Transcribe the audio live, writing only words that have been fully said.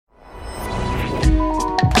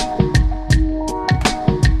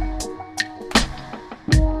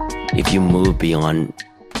beyond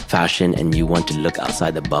fashion and you want to look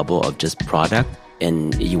outside the bubble of just product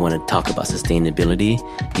and you want to talk about sustainability,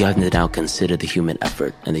 you have to now consider the human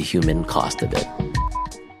effort and the human cost of it.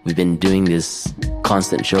 We've been doing this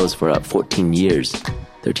constant shows for 14 years,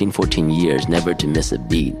 never to miss a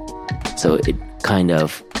beat. So it kind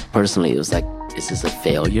of, personally, it was like, is this a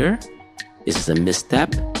failure? Is this a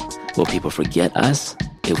misstep? Will people forget us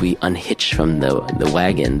if we unhitch from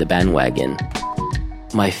the bandwagon?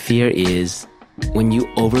 My fear is when you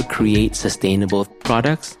overcreate sustainable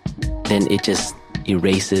products, then it just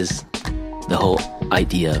erases the whole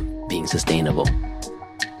idea of being sustainable.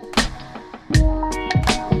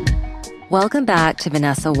 Welcome back to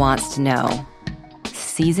Vanessa Wants to Know,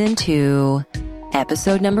 Season 2,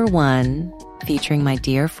 Episode number 1, featuring my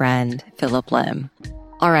dear friend, Phillip Lim.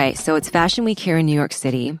 All right, so it's Fashion Week here in New York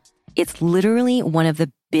City. It's literally one of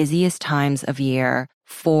the busiest times of year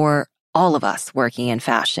for all of us working in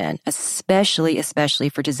fashion, especially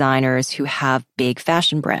for designers who have big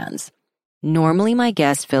fashion brands. Normally, my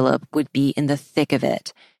guest, Phillip, would be in the thick of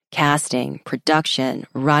it, casting, production,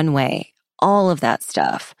 runway, all of that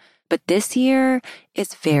stuff. But this year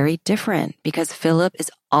is very different because Phillip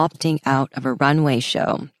is opting out of a runway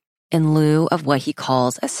show in lieu of what he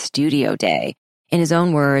calls a studio day. In his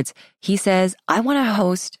own words, he says, I want to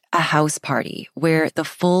host a house party where the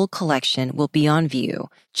full collection will be on view,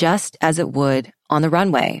 just as it would on the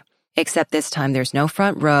runway. Except this time there's no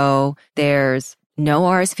front row, there's no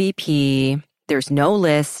RSVP, there's no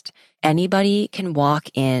list. Anybody can walk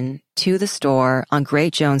in to the store on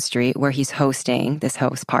Great Jones Street where he's hosting this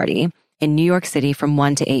host party in New York City from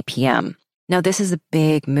 1 to 8 p.m. Now, this is a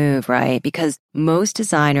big move, right? Because most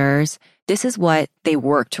designers, this is what they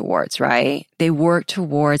work towards, right? They work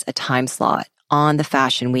towards a time slot on the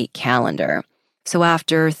Fashion Week calendar. So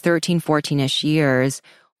after 13, 14-ish years,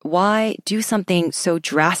 why do something so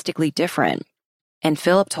drastically different? And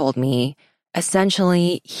Phillip told me,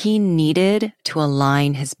 essentially, he needed to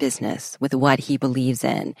align his business with what he believes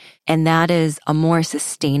in. And that is a more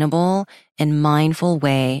sustainable and mindful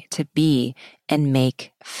way to be and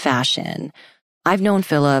make fashion. I've known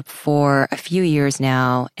Phillip for a few years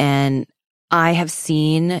now, and I have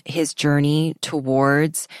seen his journey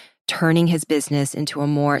towards turning his business into a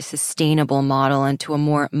more sustainable model, into a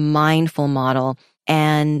more mindful model.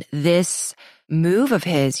 And this move of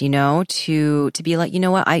his, to be like, you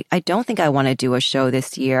know what, I don't think I want to do a show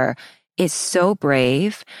this year is so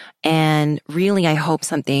brave. And really, I hope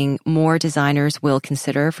something more designers will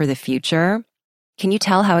consider for the future. Can you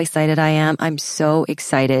tell how excited I am? I'm so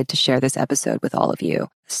excited to share this episode with all of you.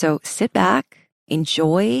 So sit back,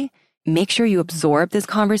 enjoy, make sure you absorb this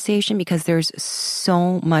conversation because there's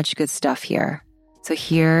so much good stuff here. So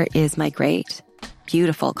here is my great,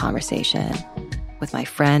 beautiful conversation with my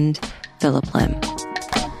friend, Phillip Lim.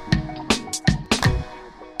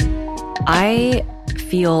 I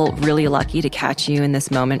feel really lucky to catch you in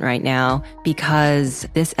this moment right now because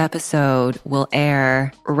this episode will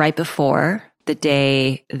air right before the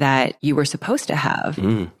day that you were supposed to have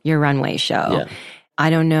your runway show. Yeah.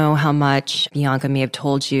 I don't know how much Bianca may have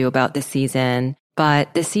told you about this season,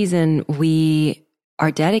 but this season we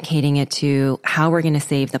are dedicating it to how we're going to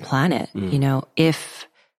save the planet. If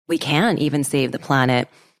we can even save the planet.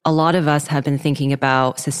 A lot of us have been thinking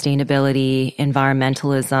about sustainability,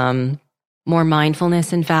 environmentalism, more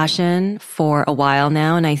mindfulness in fashion for a while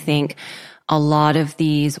now. And I think a lot of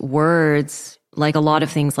these words, like a lot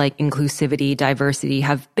of things like inclusivity, diversity,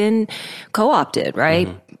 have been co-opted, right,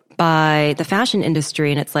 by the fashion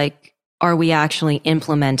industry. And it's like, are we actually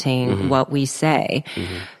implementing what we say?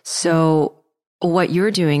 So what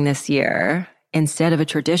you're doing this year, instead of a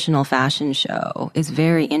traditional fashion show, is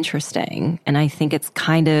very interesting. And I think it's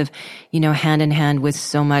kind of, hand in hand with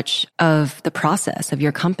so much of the process of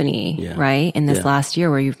your company, right? In this last year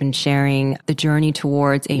where you've been sharing the journey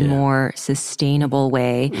towards a more sustainable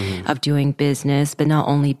way of doing business, but not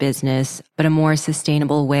only business, but a more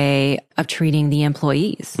sustainable way of treating the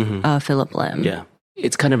employees of Phillip Lim. Yeah.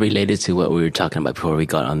 It's kind of related to what we were talking about before we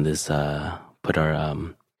got on this, put our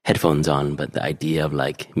headphones on, but the idea of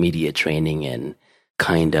like media training and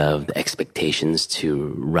kind of the expectations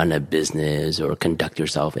to run a business or conduct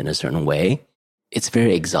yourself in a certain way, it's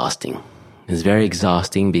very exhausting. It's very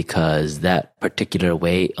exhausting because that particular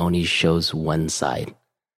way only shows one side.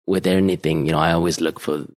 With anything, I always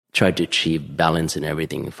try to achieve balance in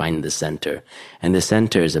everything, find the center. And the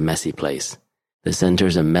center is a messy place. The center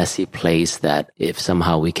is a messy place that if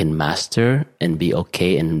somehow we can master and be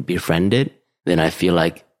okay and befriend it, then I feel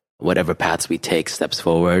like whatever paths we take, steps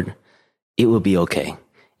forward, it will be okay.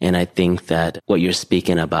 And I think that what you're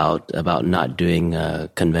speaking about not doing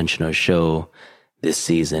a conventional show this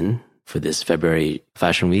season for this February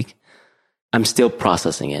Fashion Week. I'm still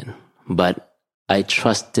processing it, but I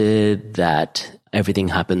trusted that everything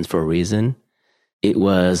happens for a reason. It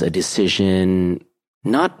was a decision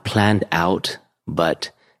not planned out,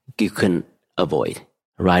 but you couldn't avoid.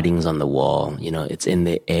 Writing's on the wall, it's in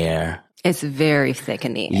the air. It's very thick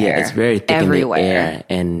in the air. Yeah, it's very thick everywhere. In the air.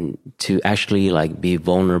 And to actually be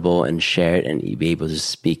vulnerable and share it and be able to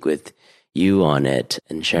speak with you on it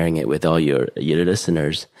and sharing it with all your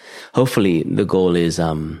listeners, hopefully the goal is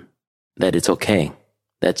that it's okay.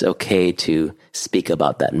 That's okay to speak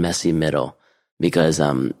about that messy middle. Because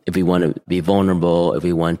if we want to be vulnerable, if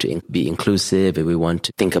we want to be inclusive, if we want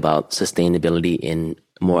to think about sustainability in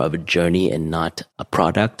more of a journey and not a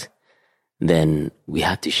product, then we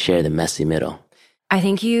have to share the messy middle. I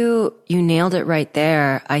think you nailed it right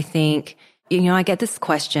there. I think, I get this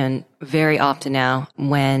question very often now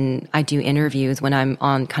when I do interviews, when I'm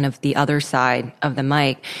on kind of the other side of the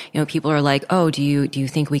mic. People are like, oh, do you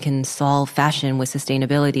think we can solve fashion with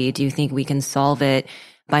sustainability? Do you think we can solve it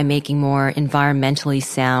by making more environmentally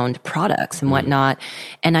sound products and whatnot?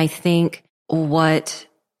 And I think what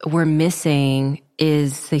we're missing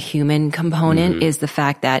is the human component, is the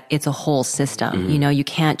fact that it's a whole system. You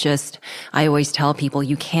can't I always tell people,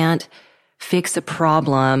 you can't fix a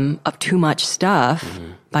problem of too much stuff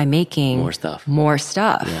by making more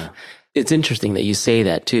stuff. Yeah. It's interesting that you say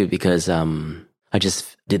that too, because I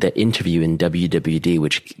just did that interview in WWD,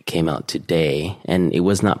 which came out today, and it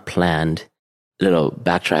was not planned. Little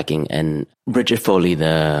backtracking, and Bridget Foley,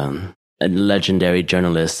 a legendary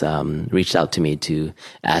journalist, reached out to me to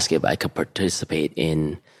ask if I could participate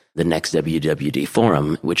in the next WWD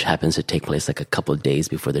forum, which happens to take place a couple of days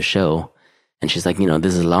before the show. And she's like,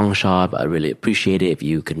 this is a long shot. I really appreciate it if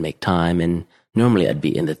you could make time. And normally I'd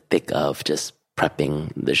be in the thick of just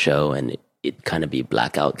prepping the show, and it'd kind of be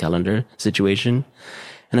blackout calendar situation.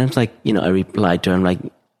 And I'm like, I replied to her, I'm like,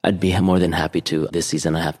 I'd be more than happy to. This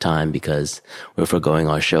season I have time because we're foregoing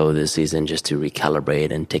our show this season just to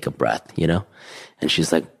recalibrate and take a breath, And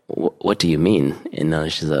she's like, what do you mean?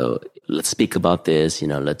 She's like, let's speak about this,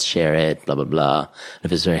 let's share it, blah, blah, blah.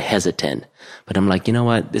 If it's very hesitant. But I'm like, you know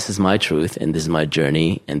what? This is my truth and this is my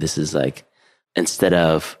journey. And this is instead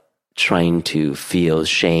of trying to feel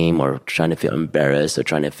shame or trying to feel embarrassed or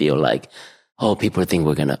trying to feel like, oh, people think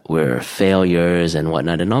we're failures and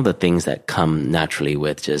whatnot, and all the things that come naturally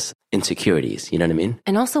with just insecurities. You know what I mean?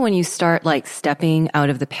 And also when you start stepping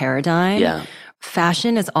out of the paradigm,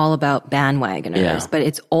 fashion is all about bandwagoners, but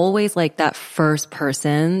it's always that first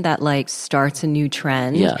person that starts a new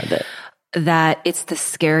trend. Yeah. That it's the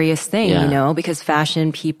scariest thing, because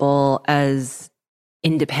fashion people, as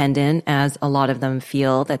independent as a lot of them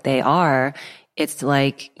feel that they are, it's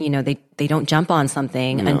they don't jump on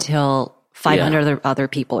something until 500 other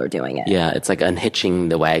people are doing it. Yeah, it's like unhitching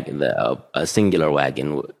the wagon, a singular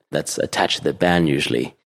wagon that's attached to the band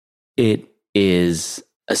usually. It is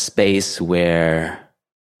a space where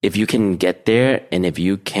if you can get there and if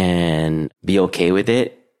you can be okay with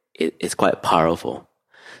it, it's quite powerful.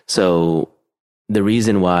 So the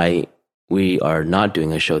reason why we are not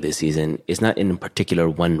doing a show this season is not in particular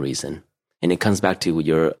one reason. And it comes back to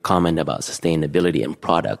your comment about sustainability and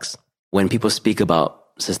products. When people speak about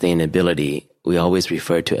sustainability, we always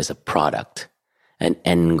refer to it as a product, an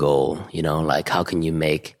end goal, how can you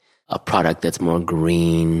make a product that's more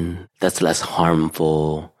green, that's less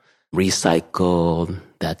harmful, recycled,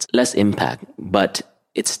 that's less impact, but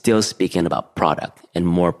it's still speaking about product and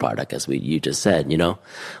more product, as you just said,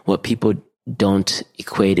 What people don't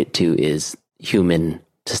equate it to is human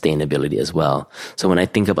sustainability as well. So when I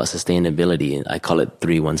think about sustainability, I call it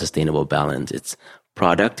 3-1 sustainable balance. It's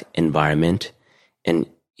product, environment, and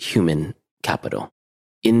human capital.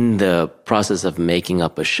 In the process of making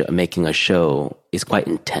a show is quite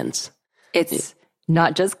intense. It's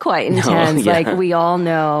not just quite intense. We all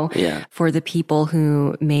know, for the people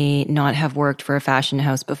who may not have worked for a fashion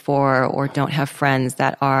house before or don't have friends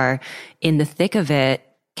that are in the thick of it,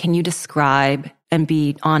 can you describe and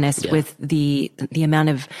be honest with the amount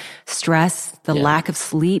of stress, the lack of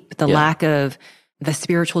sleep, the lack of the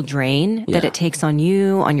spiritual drain that it takes on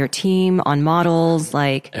you, on your team, on models,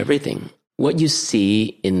 everything. What you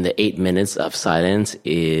see in the 8 minutes of silence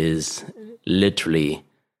is literally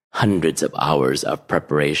hundreds of hours of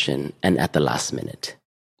preparation and at the last minute.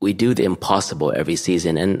 We do the impossible every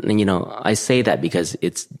season. And I say that because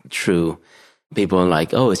it's true. People are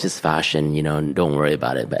like, oh, it's just fashion, don't worry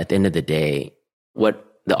about it. But at the end of the day,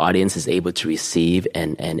 what the audience is able to receive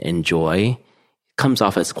and enjoy comes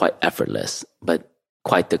off as quite effortless, but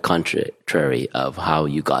quite the contrary of how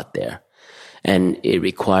you got there. And it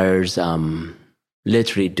requires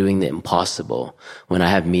literally doing the impossible. When I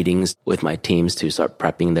have meetings with my teams to start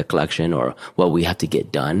prepping the collection or what we have to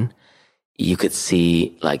get done, you could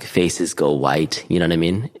see like faces go white, you know what I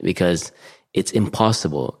mean? Because it's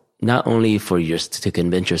impossible, not only for to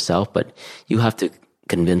convince yourself, but you have to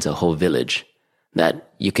convince a whole village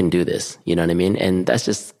that you can do this, you know what I mean? And that's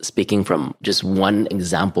just speaking from just one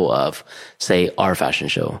example of, say, our fashion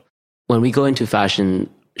show. When we go into fashion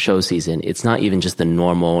show season, it's not even just the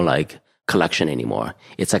normal like collection anymore.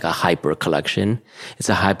 It's like a hyper collection. It's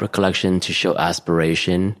a hyper collection to show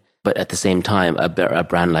aspiration. But at the same time, a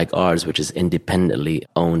brand like ours, which is independently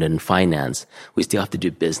owned and financed, we still have to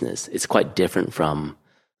do business. It's quite different from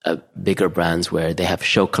bigger brands where they have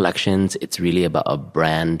show collections. It's really about a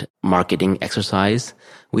brand marketing exercise.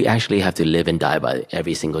 We actually have to live and die by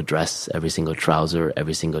every single dress, every single trouser,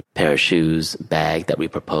 every single pair of shoes, bag that we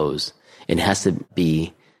propose. It has to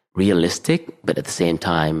be realistic, but at the same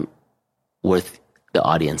time, worth the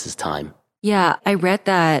audience's time. Yeah, I read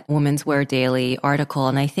that Women's Wear Daily article,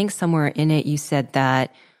 and I think somewhere in it you said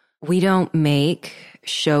that we don't make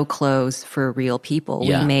show clothes for real people.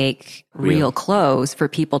 Yeah. We make real clothes for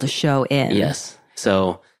people to show in. Yes.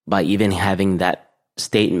 So by even having that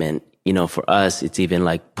statement, you know, for us, it's even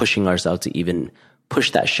like pushing ourselves to even push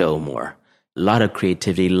that show more. A lot of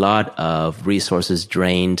creativity, a lot of resources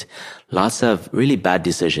drained, lots of really bad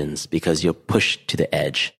decisions because you're pushed to the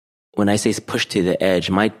edge. When I say push to the edge,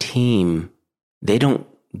 my team, they don't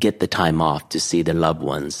get the time off to see their loved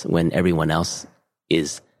ones when everyone else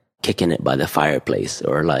is kicking it by the fireplace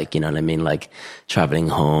or like, you know what I mean? Like traveling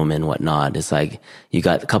home and whatnot. It's like, you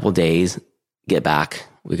got a couple days, get back.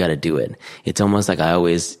 We got to do it. It's almost like I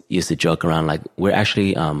always used to joke around, like we're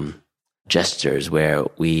actually, gestures where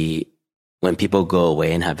when people go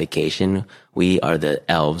away and have vacation, we are the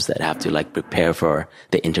elves that have to like prepare for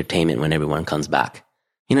the entertainment when everyone comes back.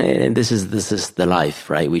 You know, and this is the life,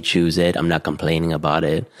 right? We choose it. I'm not complaining about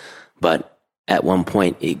it. But at one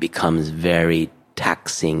point, it becomes very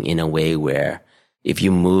taxing in a way where if you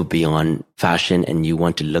move beyond fashion and you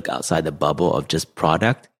want to look outside the bubble of just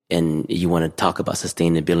product and you want to talk about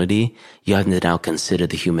sustainability, you have to now consider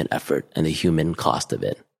the human effort and the human cost of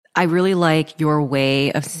it. I really like your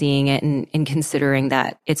way of seeing it and considering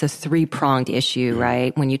that it's a three-pronged issue,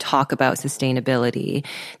 right? When you talk about sustainability,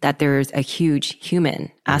 that there's a huge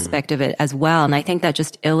human aspect of it as well. And I think that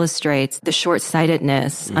just illustrates the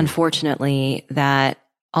short-sightedness, unfortunately, that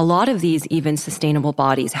a lot of these even sustainable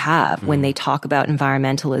bodies have when they talk about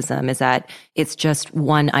environmentalism, is that it's just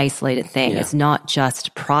one isolated thing. It's not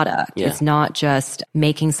just product. It's not just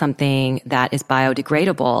making something that is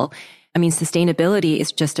biodegradable. I mean, sustainability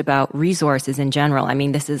is just about resources in general. I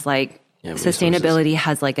mean, this is like, sustainability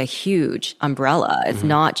has like a huge umbrella. It's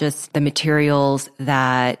not just the materials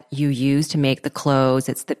that you use to make the clothes.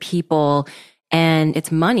 It's the people and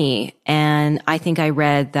it's money. And I think I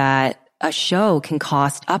read that a show can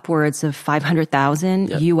cost upwards of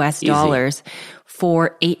 $500,000 US dollars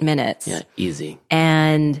for 8 minutes. Yeah, easy.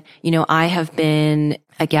 And, you know, I have been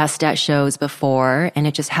a guest at shows before and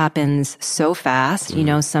it just happens so fast. You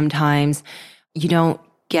know, sometimes you don't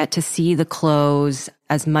get to see the clothes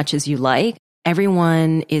as much as you like.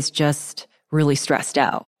 Everyone is just really stressed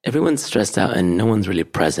out. Everyone's stressed out and no one's really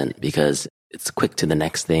present because it's quick to the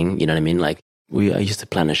next thing. You know what I mean? Like I used to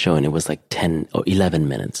plan a show and it was like 10 or 11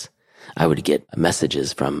 minutes. I would get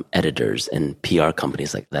messages from editors and PR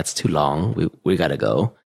companies like, that's too long. We got to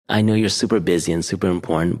go. I know you're super busy and super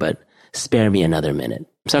important, but spare me another minute.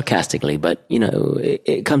 Sarcastically, but you know,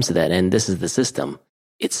 it comes to that. And this is the system.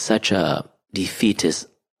 It's such a defeatist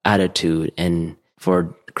attitude. And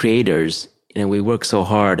for creators, you know, we work so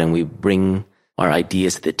hard and we bring our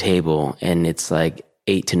ideas to the table and it's like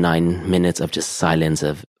 8 to 9 minutes of just silence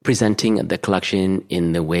of presenting the collection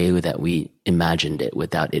in the way that we imagined it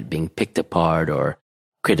without it being picked apart or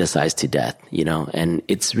criticized to death, you know, and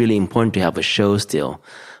it's really important to have a show still.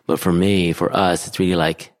 But for me, for us, it's really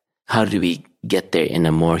like, how do we get there in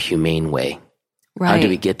a more humane way? Right. How do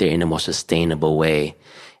we get there in a more sustainable way?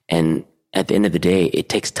 And at the end of the day, it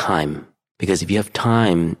takes time because if you have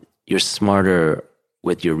time, you're smarter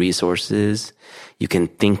with your resources. You can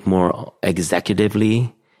think more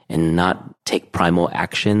executively and not take primal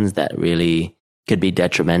actions that really could be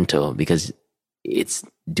detrimental because it's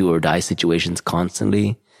do or die situations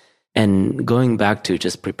constantly. And going back to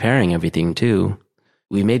just preparing everything too,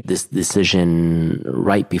 we made this decision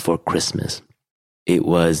right before Christmas. It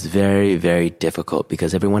was very, very difficult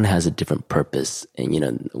because everyone has a different purpose. And, you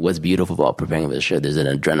know, what's beautiful about preparing for the show, there's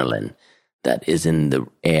an adrenaline that is in the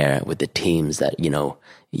air with the teams that, you know,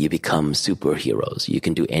 you become superheroes. You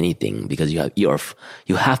can do anything because you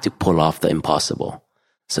have to pull off the impossible.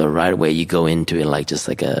 So right away you go into it like just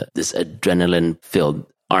like this adrenaline filled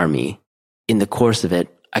army. In the course of it,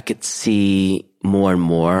 I could see more and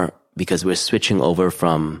more, because we're switching over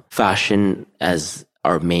from fashion as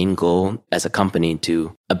our main goal as a company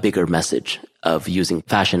to a bigger message of using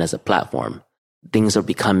fashion as a platform. Things are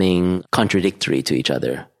becoming contradictory to each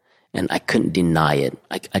other, and I couldn't deny it.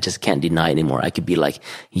 I just can't deny it anymore. I could be like,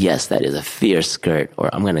 yes, that is a fierce skirt, or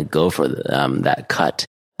I'm going to go for that cut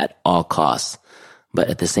at all costs. But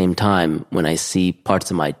at the same time, when I see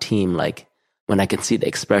parts of my team, like when I can see the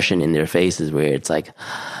expression in their faces where it's like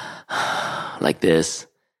this,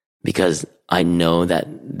 because I know that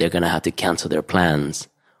they're going to have to cancel their plans,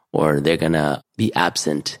 or they're going to be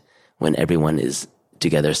absent when everyone is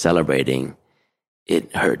together celebrating,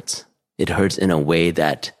 it hurts. It hurts in a way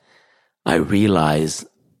that I realize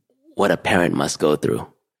what a parent must go through,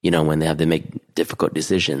 when they have to make difficult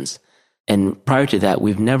decisions. And prior to that,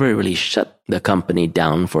 we've never really shut the company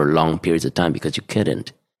down for long periods of time, because you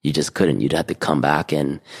couldn't. You just couldn't. You'd have to come back,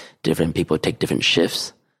 and different people take different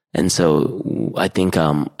shifts. And so I think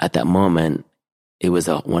at that moment, it was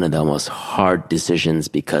one of the most hard decisions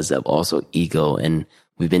because of also ego. And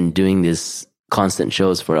we've been doing this constant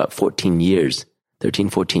shows for 14 years,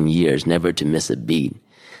 never to miss a beat.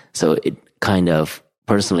 So it kind of,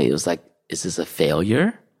 personally, it was like, is this a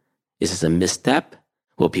failure? Is this a misstep?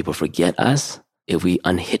 Will people forget us? If we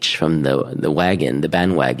unhitch from the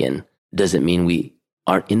bandwagon, does it mean we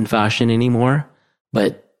aren't in fashion anymore?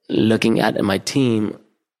 But looking at my team,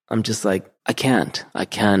 I'm just like, I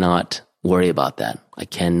cannot worry about that. I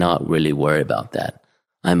cannot really worry about that.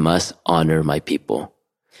 I must honor my people,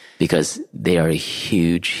 because they are a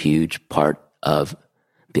huge, huge part of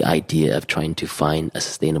the idea of trying to find a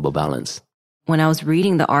sustainable balance. When I was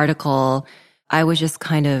reading the article, I was just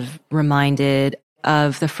kind of reminded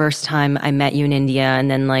of the first time I met you in India,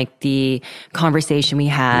 and then like the conversation we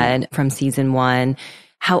had from season 1.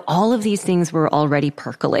 How all of these things were already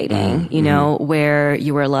percolating, where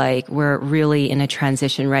you were like, we're really in a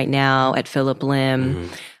transition right now at Phillip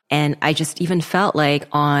Lim. And I just even felt like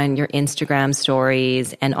on your Instagram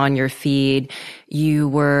stories and on your feed, you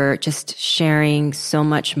were just sharing so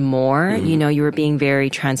much more. You were being very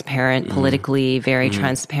transparent politically, very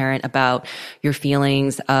transparent about your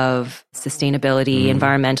feelings of sustainability,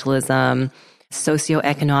 environmentalism,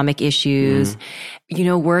 socioeconomic issues,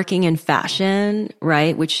 working in fashion,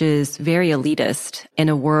 right? Which is very elitist in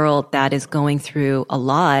a world that is going through a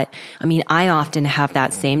lot. I mean, I often have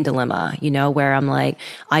that same dilemma, where I'm like,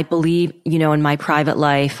 I believe, in my private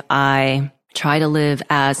life, I try to live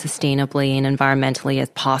as sustainably and environmentally as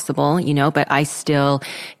possible, but I still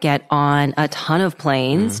get on a ton of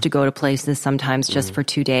planes to go to places sometimes just for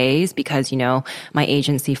 2 days because, my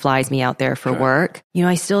agency flies me out there for work.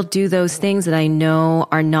 I still do those things that I know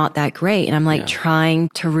are not that great. And I'm like trying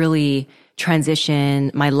to really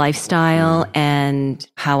transition my lifestyle and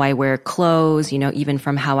how I wear clothes, even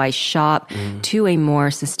from how I shop to a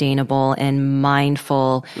more sustainable and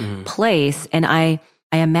mindful place. And I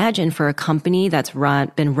imagine for a company that's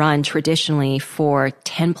been run traditionally for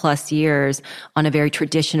 10 plus years on a very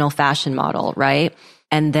traditional fashion model, right?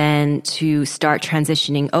 And then to start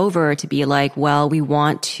transitioning over to be like, well, we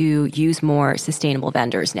want to use more sustainable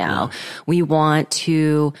vendors now. We want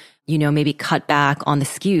to, maybe cut back on the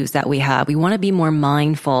SKUs that we have. We want to be more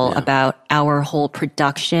mindful about our whole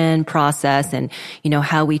production process and,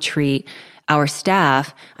 how we treat our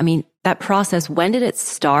staff. I mean, that process, when did it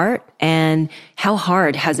start and how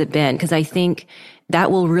hard has it been? Because I think that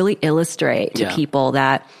will really illustrate to people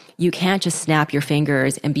that you can't just snap your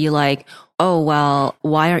fingers and be like, oh, well,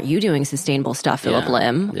 why aren't you doing sustainable stuff, Phillip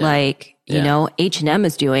Lim? Like, H&M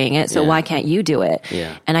is doing it, so why can't you do it?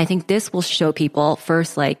 And I think this will show people,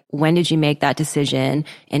 first, like, when did you make that decision?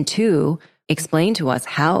 And 2, explain to us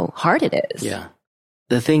how hard it is.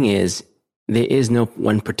 The thing is, there is no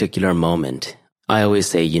one particular moment. I always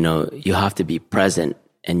say, you have to be present,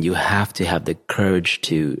 and you have to have the courage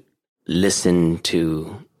to listen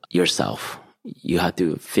to yourself. You have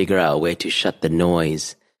to figure out a way to shut the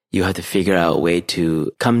noise. You have to figure out a way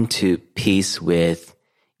to come to peace with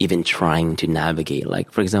even trying to navigate.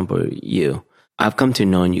 Like, for example, I've come to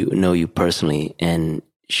know you personally, and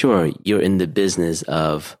sure, you're in the business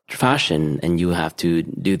of fashion and you have to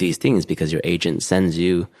do these things because your agent sends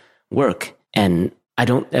you work. And I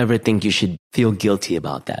don't ever think you should feel guilty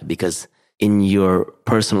about that, because in your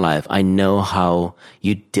personal life, I know how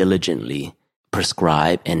you diligently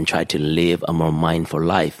prescribe and try to live a more mindful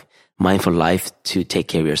life to take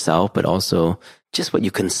care of yourself, but also just what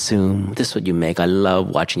you consume, just what you make. I love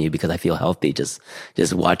watching you because I feel healthy just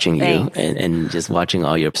watching you and just watching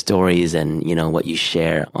all your stories and, what you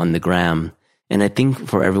share on the gram. And I think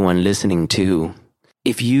for everyone listening too,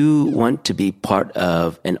 if you want to be part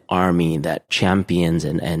of an army that champions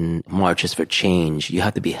and marches for change, you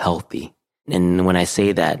have to be healthy. And when I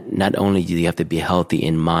say that, not only do you have to be healthy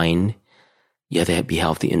in mind, you have to be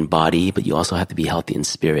healthy in body, but you also have to be healthy in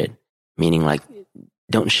spirit. Meaning like,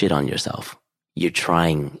 don't shit on yourself. You're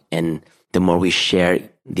trying. And the more we share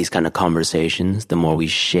these kind of conversations, the more we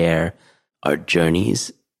share our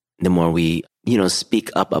journeys, the more we, speak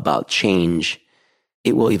up about change,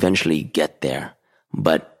 it will eventually get there.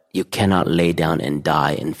 But you cannot lay down and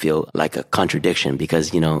die and feel like a contradiction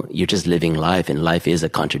because, you're just living life and life is a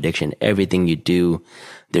contradiction. Everything you do,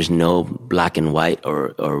 there's no black and white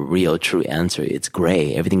or real true answer. It's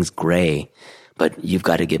gray. Everything's gray, but you've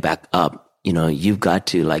got to get back up. You've got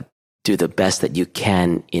to do the best that you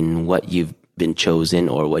can in what you've been chosen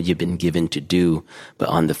or what you've been given to do. But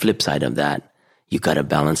on the flip side of that, you've got to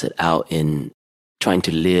balance it out in trying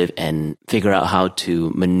to live and figure out how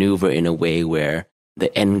to maneuver in a way where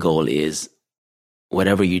the end goal is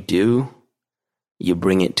whatever you do, you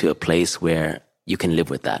bring it to a place where you can live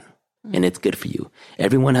with that. And it's good for you.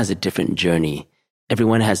 Everyone has a different journey.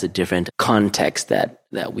 Everyone has a different context that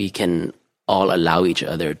we can all allow each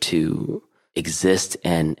other to exist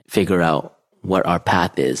and figure out what our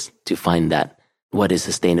path is to find that what is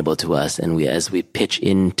sustainable to us. And as we pitch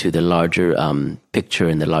into the larger picture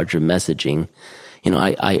and the larger messaging,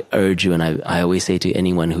 I urge you, and I always say to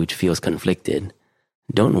anyone who feels conflicted,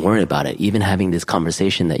 don't worry about it. Even having this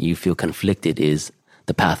conversation that you feel conflicted is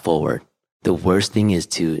the path forward. The worst thing is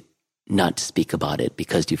to not speak about it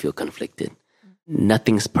because you feel conflicted.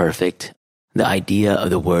 Nothing's perfect. The idea of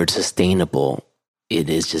the word sustainable, it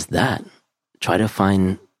is just that. Try to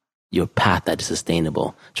find your path that is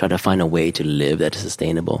sustainable. Try to find a way to live that is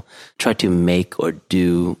sustainable. Try to make or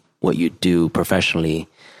do what you do professionally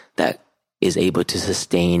that is able to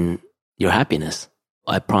sustain your happiness.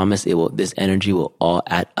 I promise this energy will all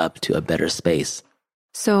add up to a better space.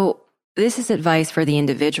 So this is advice for the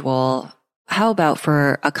individual. How about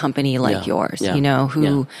for a company like yours,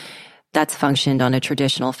 who that's functioned on a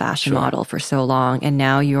traditional fashion model for so long, and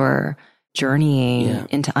now you're journeying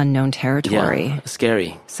into unknown territory. Yeah.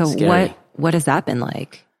 Scary. So Scary. What has that been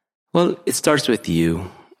like? Well, it starts with you.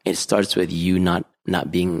 It starts with you not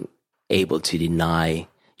being able to deny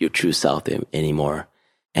your true self anymore.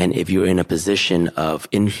 And if you're in a position of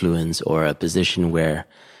influence or a position where,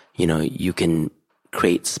 you can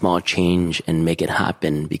create small change and make it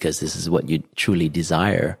happen because this is what you truly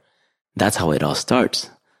desire, that's how it all starts.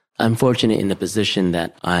 I'm fortunate in the position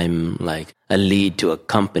that I'm like a lead to a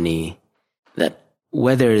company that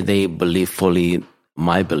whether they believe fully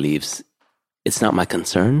my beliefs, it's not my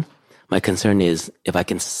concern. My concern is if I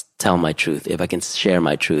can tell my truth, if I can share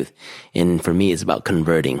my truth. And for me, it's about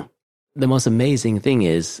converting. The most amazing thing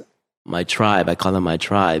is my tribe, I call them my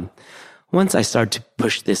tribe. Once I start to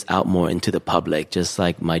push this out more into the public, just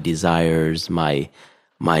like my desires, my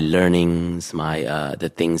learnings,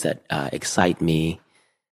 the things that excite me,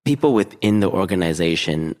 people within the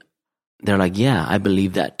organization, they're like, yeah, I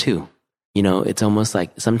believe that too. It's almost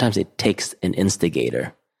like sometimes it takes an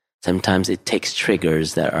instigator. Sometimes it takes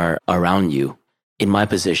triggers that are around you. In my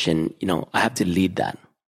position, I have to lead that.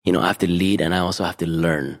 I have to lead and I also have to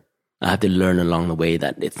learn. I have to learn along the way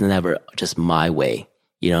that it's never just my way.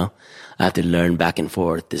 I have to learn back and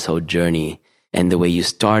forth this whole journey. And the way you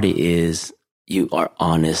start it is you are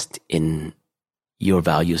honest in your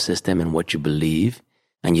value system and what you believe.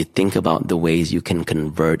 And you think about the ways you can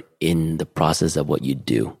convert in the process of what you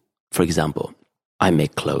do. For example, I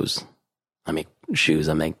make clothes, I make shoes,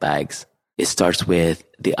 I make bags. It starts with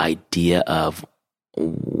the idea of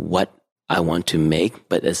what I want to make,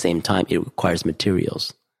 but at the same time, it requires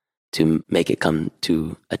materials to make it come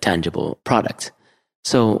to a tangible product.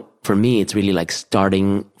 So for me, it's really like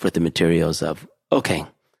starting with the materials of, okay,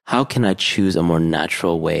 how can I choose a more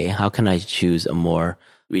natural way? How can I choose a more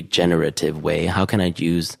regenerative way? How can I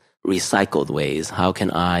use recycled ways? How can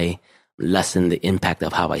I lessen the impact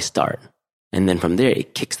of how I start? And then from there,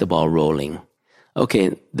 it kicks the ball rolling.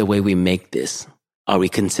 Okay, the way we make this, are we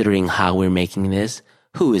considering how we're making this?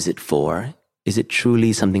 Who is it for? Is it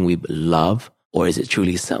truly something we love? Or is it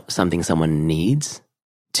truly something someone needs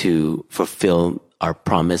to fulfill our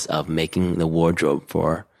promise of making the wardrobe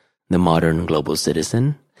for the modern global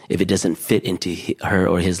citizen? If it doesn't fit into her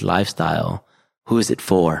or his lifestyle, who is it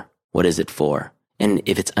for? What is it for? And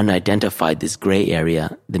if it's unidentified, this gray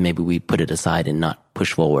area, then maybe we put it aside and not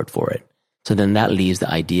push forward for it. So then that leaves the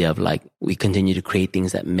idea of like, we continue to create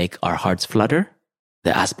things that make our hearts flutter,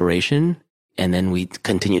 the aspiration, and then we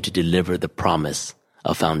continue to deliver the promise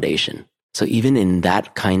of foundation. So even in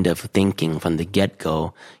that kind of thinking from the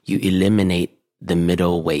get-go, you eliminate the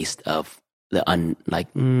middle waste of the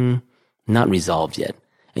not resolved yet.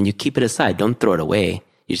 And you keep it aside. Don't throw it away.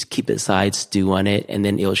 You just keep it aside, stew on it, and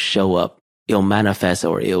then it'll show up. It'll manifest,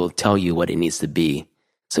 or it'll tell you what it needs to be.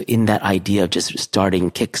 So in that idea of just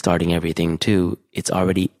kickstarting everything too, it's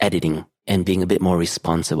already editing and being a bit more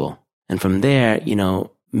responsible. And from there,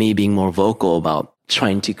 me being more vocal about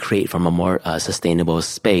trying to create from a more sustainable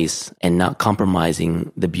space and not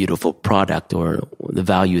compromising the beautiful product or the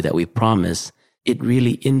value that we promise, it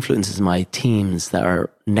really influences my teams that are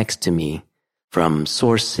next to me, from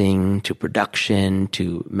sourcing to production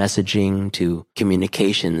to messaging to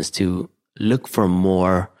communications, to look for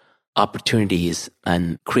more opportunities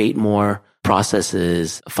and create more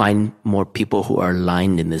processes, find more people who are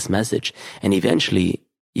aligned in this message. And eventually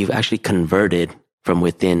you've actually converted from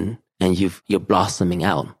within and you're blossoming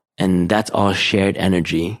out. And that's all shared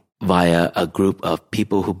energy via a group of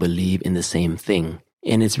people who believe in the same thing.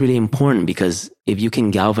 And it's really important because if you can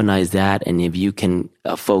galvanize that and if you can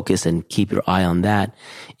focus and keep your eye on that,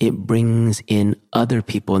 it brings in other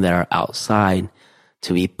people that are outside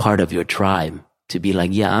to be part of your tribe, to be like,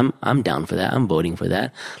 yeah, I'm down for that. I'm voting for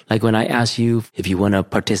that. Like when I ask you if you want to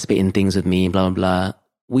participate in things with me, blah, blah, blah,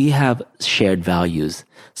 we have shared values.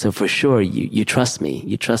 So for sure, you trust me.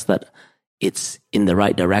 You trust that it's in the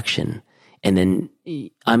right direction. And then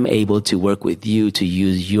I'm able to work with you to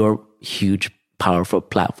use your huge, powerful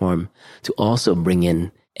platform to also bring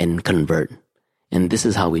in and convert. And this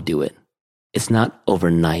is how we do it. It's not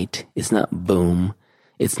overnight. It's not boom.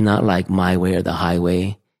 It's not like my way or the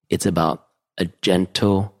highway. It's about a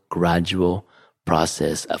gentle, gradual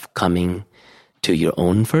process of coming to your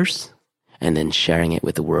own first and then sharing it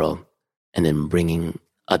with the world and then bringing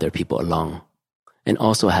other people along. And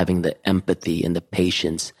also having the empathy and the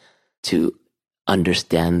patience to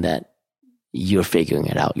understand that you're figuring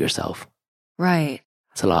it out yourself. Right.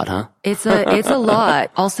 It's a lot, huh? It's a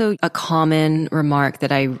lot. Also, a common remark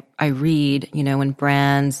that I read, when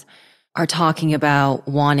brands are talking about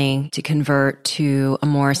wanting to convert to a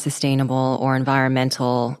more sustainable or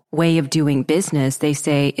environmental way of doing business, they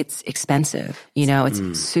say it's expensive.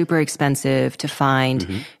 It's super expensive to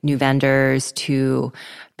find new vendors, to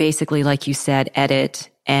basically, like you said, edit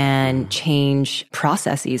and change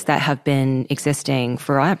processes that have been existing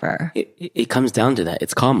forever. It comes down to that.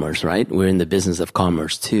 It's commerce, right? We're in the business of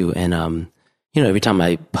commerce too. And, every time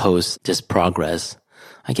I post just progress,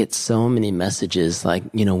 I get so many messages like,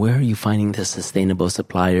 where are you finding the sustainable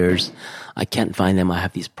suppliers? I can't find them. I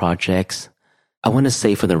have these projects. I want to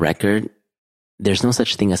say for the record, there's no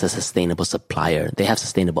such thing as a sustainable supplier. They have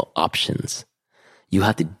sustainable options. You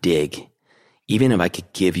have to dig. Even if I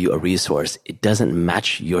could give you a resource, it doesn't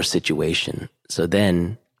match your situation. So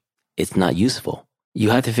then it's not useful.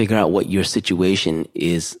 You have to figure out what your situation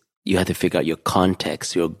is. You have to figure out your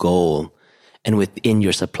context, your goal. And within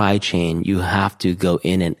your supply chain, you have to go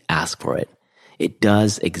in and ask for it. It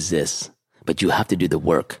does exist, but you have to do the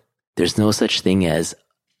work. There's no such thing as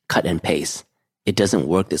cut and paste. It doesn't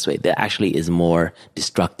work this way. That actually is more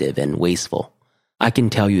destructive and wasteful. I can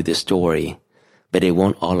tell you this story, but it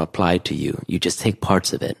won't all apply to you. You just take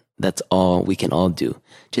parts of it. That's all we can all do.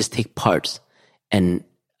 Just take parts and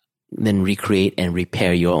then recreate and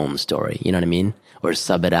repair your own story. You know what I mean? Or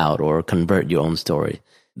sub it out or convert your own story.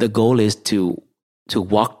 The goal is to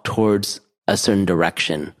walk towards a certain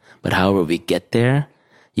direction. But however we get there,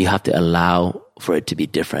 you have to allow for it to be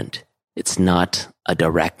different. It's not a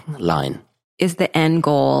direct line. Is the end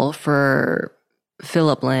goal for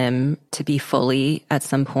Phillip Lim to be fully, at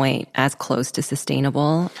some point, as close to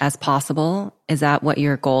sustainable as possible? Is that what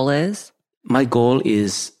your goal is? My goal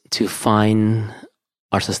is to find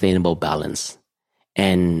our sustainable balance.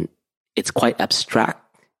 And it's quite abstract.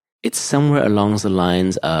 It's somewhere along the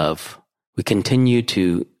lines of we continue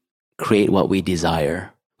to create what we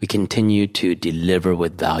desire. We continue to deliver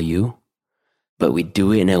with value, but we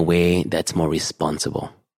do it in a way that's more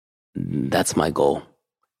responsible. That's my goal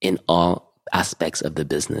in all aspects of the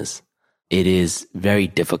business. It is very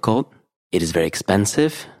difficult. It is very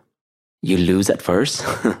expensive. You lose at first.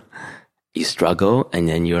 You struggle, and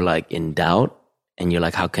then you're like in doubt, and you're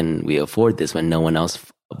like, how can we afford this when no one else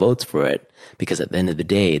votes for it? Because at the end of the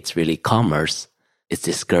day, it's really commerce. It's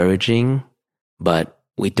discouraging, but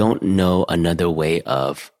we don't know another way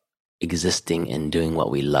of existing and doing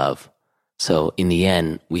what we love. So in the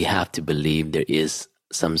end, we have to believe there is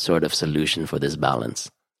some sort of solution for this balance.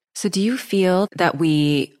 So do you feel that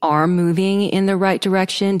we are moving in the right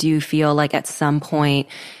direction? Do you feel like at some point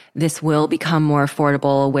this will become more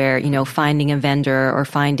affordable where, finding a vendor or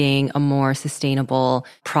finding a more sustainable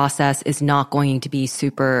process is not going to be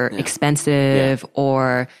super expensive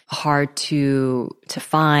or hard to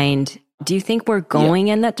find? Do you think we're going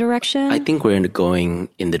in that direction? I think we're going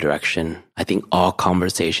in the direction. I think all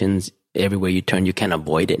conversations, everywhere you turn, you can't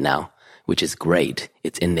avoid it now, which is great.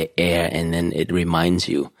 It's in the air, and then it reminds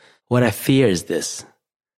you. What I fear is this.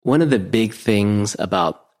 One of the big things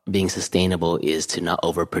about being sustainable is to not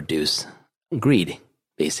overproduce. Greed,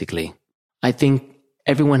 basically. I think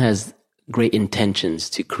everyone has great intentions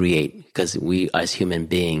to create, because we as human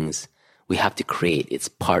beings, we have to create. It's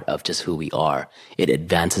part of just who we are. It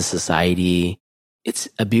advances society. It's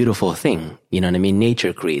a beautiful thing. You know what I mean?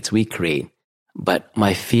 Nature creates, we create. But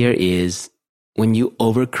my fear is when you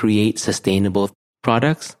overcreate sustainable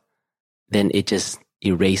products, then it just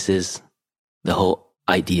erases the whole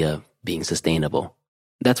idea of being sustainable.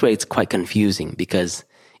 That's why it's quite confusing, because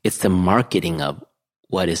it's the marketing of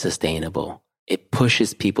what is sustainable. It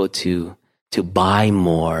pushes people to buy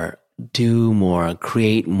more, do more,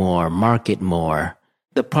 create more, market more.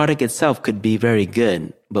 The product itself could be very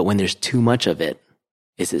good, but when there's too much of it,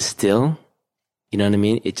 is it still? You know what I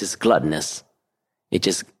mean? It's just gluttonous. It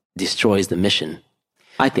just destroys the mission,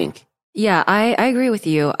 I think. Yeah, I agree with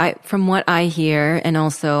you. From what I hear, and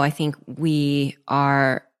also I think we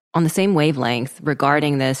are on the same wavelength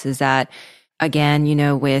regarding this, is that, again, you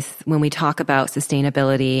know, when we talk about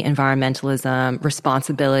sustainability, environmentalism,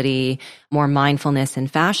 responsibility, more mindfulness in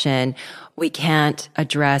fashion, we can't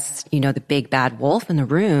address, you know, the big bad wolf in the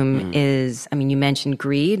room is, I mean, you mentioned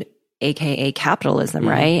greed, aka capitalism,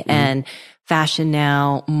 right? And fashion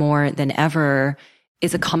now more than ever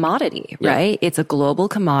is a commodity, right? It's a global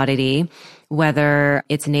commodity, whether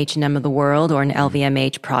it's an H&M of the world or an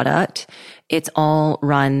LVMH product. It's all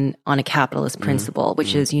run on a capitalist principle,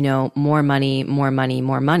 which is, you know, more money, more money,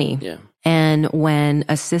 more money. Yeah. And when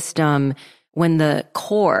a system, when the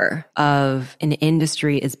core of an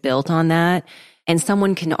industry is built on that, and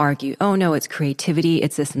someone can argue, oh no, it's creativity,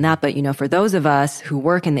 it's this and that. But, you know, for those of us who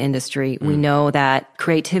work in the industry, we know that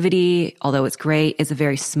creativity, although it's great, is a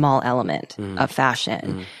very small element of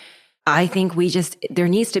fashion. I think there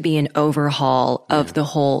needs to be an overhaul of the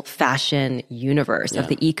whole fashion universe, of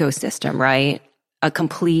the ecosystem, right? A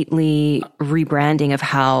completely rebranding of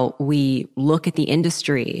how we look at the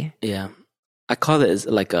industry. Yeah. I call it as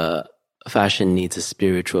like a fashion needs a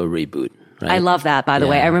spiritual reboot. Right? I love that, by the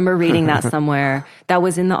way. I remember reading that somewhere. That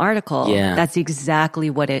was in the article. Yeah. That's exactly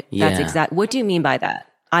what what do you mean by that?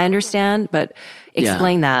 I understand, but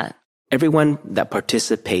explain that. Everyone that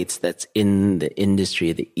participates that's in the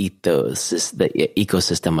industry, the ethos, the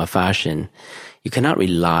ecosystem of fashion, you cannot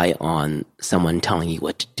rely on someone telling you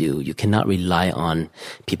what to do. You cannot rely on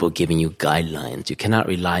people giving you guidelines. You cannot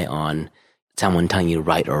rely on someone telling you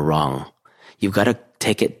right or wrong. You've got to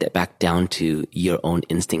take it back down to your own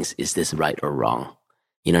instincts. Is this right or wrong?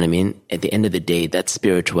 You know what I mean? At the end of the day, that's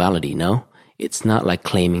spirituality, no? It's not like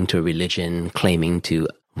claiming to religion, claiming to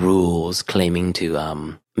rules, claiming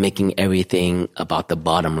to making everything about the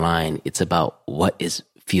bottom line. It's about what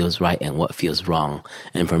feels right and what feels wrong.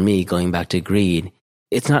 And for me, going back to greed,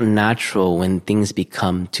 it's not natural when things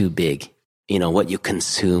become too big. You know, what you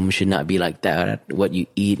consume should not be like that. What you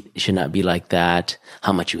eat should not be like that.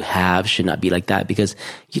 How much you have should not be like that, because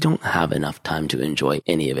you don't have enough time to enjoy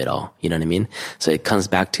any of it all. You know what I mean? So it comes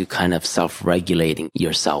back to kind of self-regulating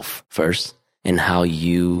yourself first, and how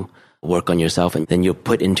you work on yourself. And then you're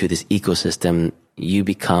put into this ecosystem. You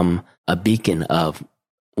become a beacon of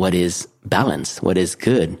what is balanced, what is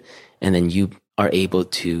good. And then you are able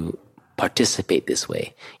to participate this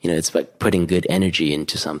way. You know, it's like putting good energy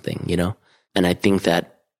into something, you know? And I think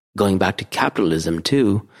that going back to capitalism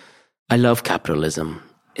too, I love capitalism.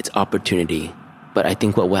 It's opportunity. But I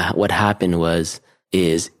think what happened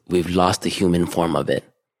is we've lost the human form of it.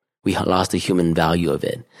 We lost the human value of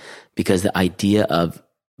it, because the idea of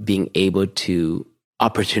being able to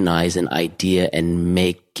opportunize an idea and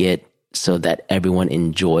make it so that everyone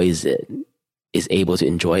enjoys it, is able to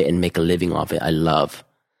enjoy it and make a living off it, I love.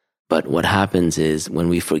 But what happens is when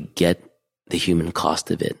we forget the human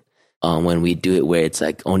cost of it, when we do it where it's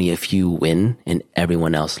like only a few win and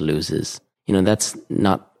everyone else loses, you know, that's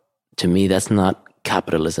not, to me, that's not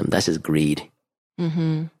capitalism. That's just greed.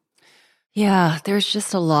 Mm-hmm. Yeah, there's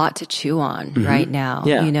just a lot to chew on right now.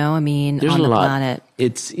 Yeah. You know, I mean, there's on the lot. planet.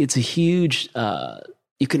 It's a huge,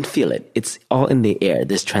 you can feel it. It's all in the air,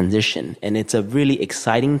 this transition. And it's a really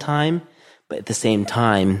exciting time. But at the same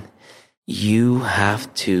time, you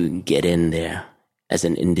have to get in there as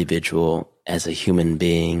an individual, as a human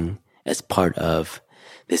being, as part of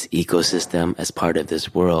this ecosystem, as part of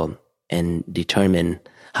this world, and determine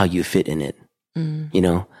how you fit in it. You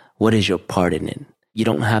know, what is your part in it? You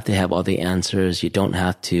don't have to have all the answers. You don't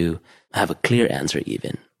have to have a clear answer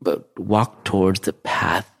even, but walk towards the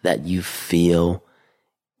path that you feel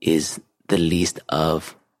is the least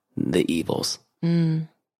of the evils.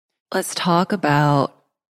 Let's talk about,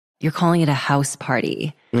 you're calling it a house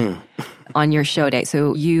party on your show day.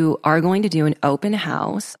 So you are going to do an open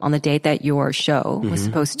house on the date that your show was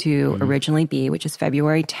supposed to originally be, which is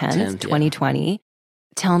February 10th 2020. Yeah.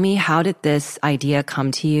 Tell me, how did this idea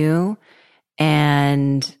come to you?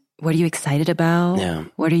 And what are you excited about? Yeah.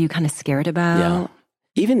 What are you kind of scared about? Yeah.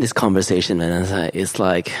 Even this conversation, Vanessa, it's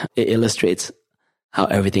like, it illustrates how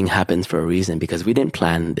everything happens for a reason, because we didn't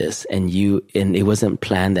plan this, and it wasn't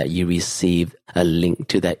planned that you received a link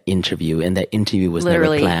to that interview, and that interview was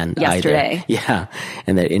literally never planned yesterday. Either. Yeah.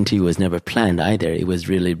 And that interview was never planned either. It was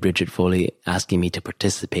really Bridget Foley asking me to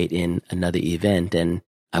participate in another event, and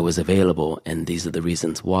I was available, and these are the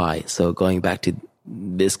reasons why. So going back to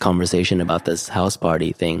this conversation about this house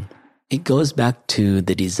party thing, it goes back to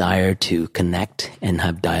the desire to connect and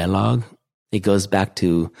have dialogue. It goes back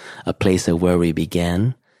to a place of where we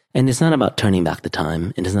began. And it's not about turning back the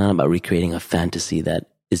time. And it's not about recreating a fantasy that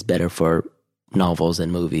is better for novels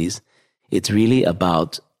and movies. It's really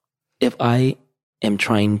about, if I am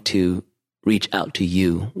trying to reach out to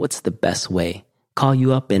you, what's the best way? Call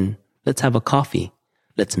you up and let's have a coffee.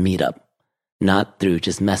 Let's meet up. Not through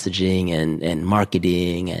just messaging and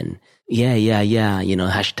marketing and yeah,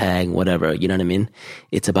 hashtag, whatever, you know what I mean?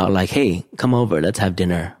 It's about like, hey, come over, let's have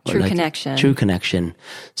dinner. True connection. True connection.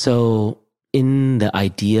 So in the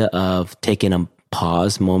idea of taking a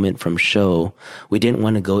pause moment from show, we didn't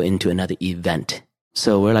want to go into another event.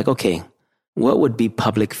 So we're like, okay, what would be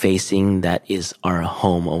public facing that is our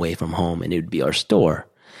home away from home? And it would be our store.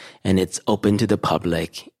 And it's open to the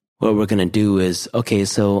public. What we're going to do is, okay,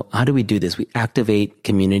 so how do we do this? We activate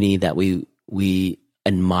community that we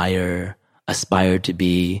admire, aspire to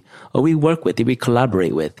be, or we work with, we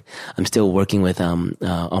collaborate with. I'm still working with, on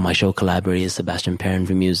my show collaborators, Sebastian Perrin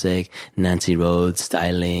for music, Nancy Rhodes,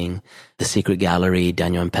 styling, The Secret Gallery,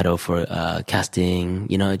 Daniel Ampetto for, casting,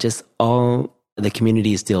 just all the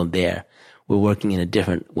community is still there. We're working in a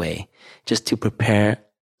different way just to prepare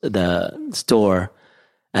the store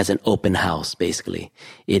as an open house, basically.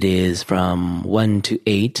 It is from 1 to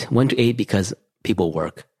 8 because people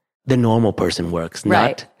work. The normal person works,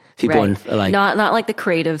 not people like not like the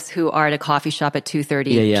creatives who are at a coffee shop at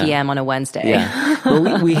 2:30 p.m. on a Wednesday. Yeah,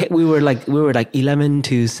 well, we were like 11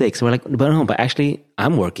 to 6. We're like, but actually,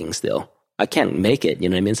 I'm working still. I can't make it. You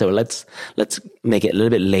know what I mean? So let's make it a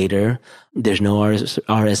little bit later. There's no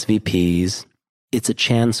RSVPs. It's a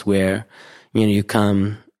chance where you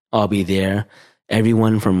come, I'll be there.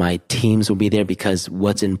 Everyone from my teams will be there, because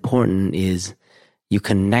what's important is you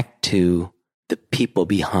connect to the people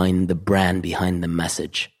behind the brand, behind the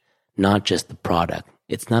message, not just the product.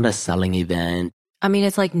 It's not a selling event. I mean,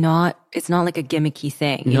 it's not like a gimmicky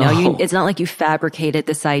thing. It's not like you fabricated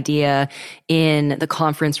this idea in the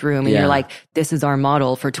conference room and you're like, this is our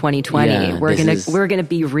model for 2020. Yeah, we're gonna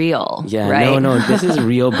be real. Yeah, right? No, this is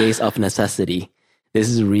real based off necessity. This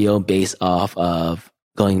is real based off of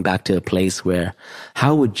going back to a place where,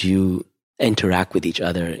 how would you interact with each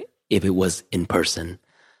other if it was in person?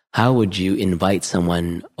 How would you invite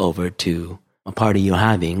someone over to a party you're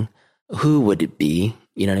having? Who would it be?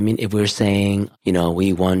 You know what I mean? If we're saying,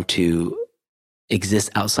 we want to exist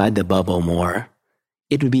outside the bubble more,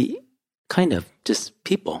 it would be kind of just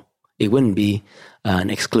people. It wouldn't be an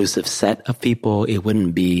exclusive set of people. It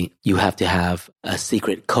wouldn't be, you have to have a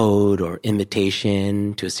secret code or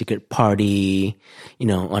invitation to a secret party,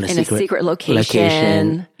 on a secret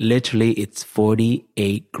location. Literally, it's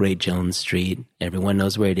 48 Great Jones Street. Everyone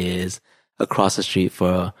knows where it is. Across the street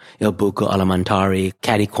for Il Buco Alimentari,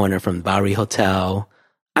 catty corner from Bowery Hotel.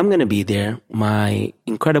 I'm going to be there. My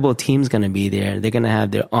incredible team's going to be there. They're going to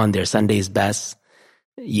have on their Sunday's best.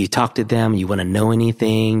 You talk to them. You want to know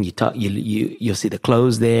anything. You'll see the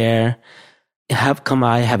clothes there. Come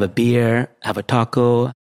by, have a beer, have a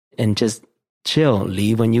taco, and just chill.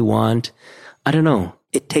 Leave when you want. I don't know.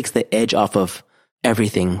 It takes the edge off of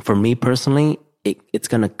everything. For me personally, it's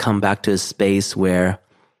going to come back to a space where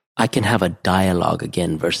I can have a dialogue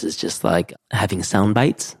again versus just like having sound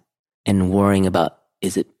bites and worrying about,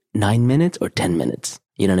 is it 9 minutes or 10 minutes?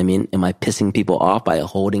 You know what I mean? Am I pissing people off by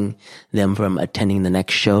holding them from attending the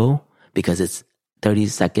next show because it's 30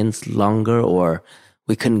 seconds longer, or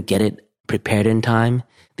we couldn't get it prepared in time?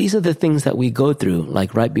 These are the things that we go through,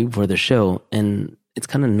 like right before the show. And it's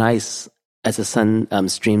kind of nice as the sun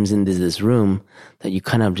streams into this room that you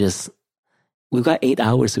kind of we've got 8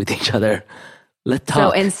 hours with each other. Let's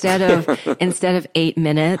talk. So instead of 8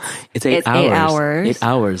 minutes, it's 8 hours. 8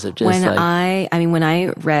 hours of just when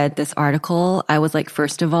I read this article, I was like,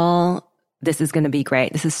 first of all, this is going to be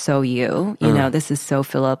great. This is so you, this is so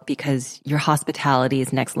Philip, because your hospitality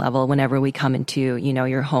is next level whenever we come into,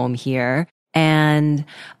 your home here. And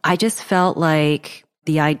I just felt like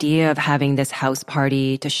the idea of having this house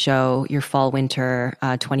party to show your fall winter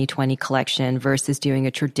 2020 collection versus doing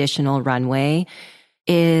a traditional runway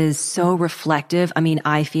is so reflective. I mean,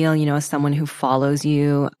 I feel, as someone who follows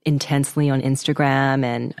you intensely on Instagram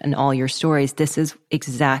and all your stories, this is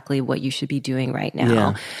exactly what you should be doing right now.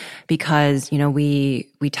 Yeah. Because, we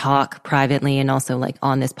talk privately and also like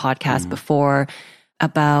on this podcast before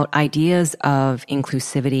about ideas of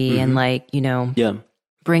inclusivity and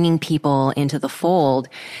bringing people into the fold.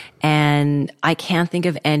 And I can't think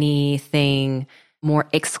of anything more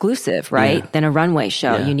exclusive, right? Than a runway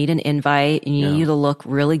show. Yeah. You need an invite. You need you to look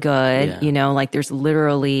really good. Like there's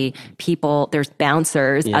literally people, there's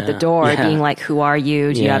bouncers at the door being like, who are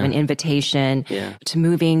you? Do you have an invitation? To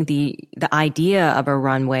moving the idea of a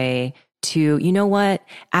runway to, you know what?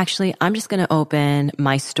 Actually, I'm just going to open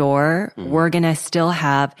my store. We're going to still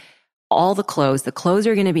have all the clothes. The clothes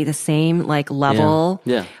are going to be the same like level.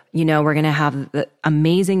 Yeah. We're going to have the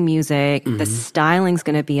amazing music. The styling's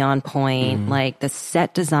going to be on point. Like the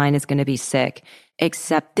set design is going to be sick.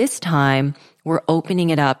 Except this time we're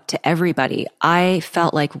opening it up to everybody. I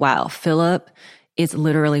felt like, wow, Philip is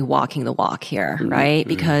literally walking the walk here, right?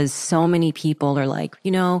 Because so many people are like,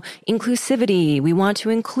 inclusivity. We want to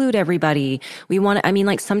include everybody.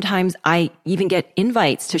 Sometimes I even get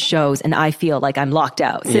invites to shows and I feel like I'm locked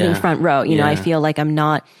out, sitting front row. I feel like I'm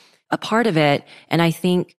not a part of it. And I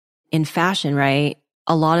think in fashion, right,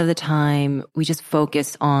 a lot of the time we just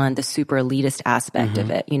focus on the super elitist aspect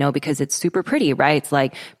of it, because it's super pretty, right? It's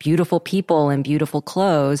like beautiful people and beautiful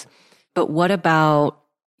clothes. But what about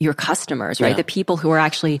your customers, right? The people who are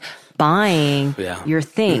actually buying your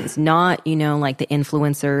things, not, like the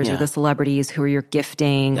influencers or the celebrities who you're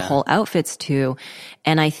gifting whole outfits to.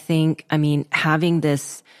 And I think, having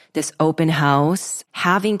this open house,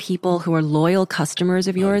 having people who are loyal customers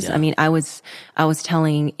of yours. I was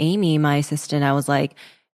telling Amy, my assistant, I was like,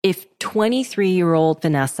 if 23-year-old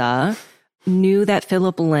Vanessa knew that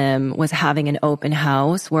Philip Lim was having an open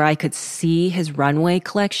house where I could see his runway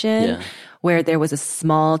collection, where there was a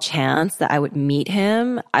small chance that I would meet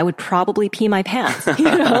him, I would probably pee my pants,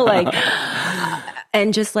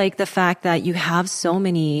 and just like the fact that you have so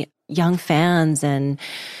many young fans and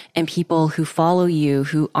people who follow you,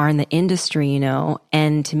 who are in the industry,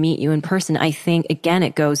 and to meet you in person, I think, again,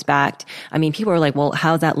 it goes back. People are like, well,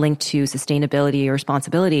 how's that linked to sustainability or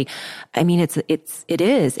responsibility? It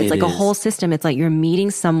is. It's like a whole system. It's like you're meeting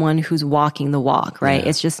someone who's walking the walk, right?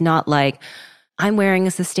 It's just not like, I'm wearing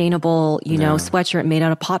a sustainable, sweatshirt made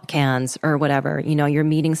out of pop cans or whatever. You're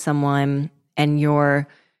meeting someone and you're,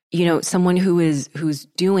 someone who's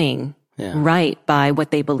doing right by what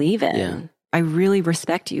they believe in. Yeah. I really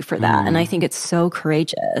respect you for that. And I think it's so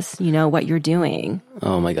courageous, what you're doing.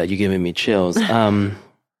 Oh my God, you're giving me chills.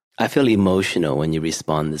 I feel emotional when you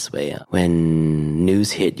respond this way. When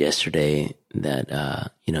news hit yesterday that,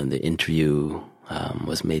 the interview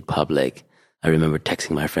was made public, I remember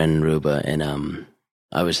texting my friend Ruba and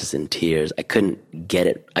I was just in tears. I couldn't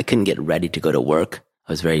get ready to go to work.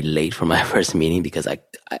 I was very late for my first meeting because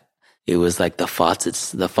it was like the faucet,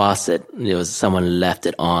 it was someone left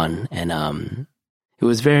it on. And it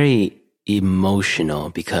was very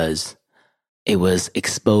emotional because it was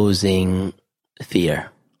exposing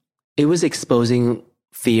fear. It was exposing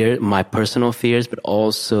fear, my personal fears, but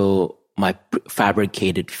also my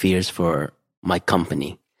fabricated fears for my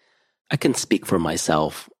company. I can speak for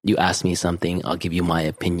myself. You ask me something, I'll give you my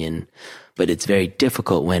opinion. But it's very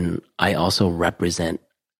difficult when I also represent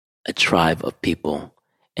a tribe of people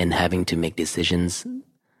and having to make decisions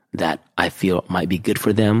that I feel might be good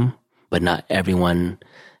for them, but not everyone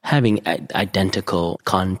having identical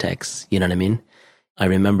contexts. You know what I mean? I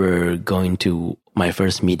remember going to my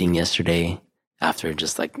first meeting yesterday after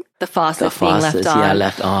just like the faucets being left on. Yeah,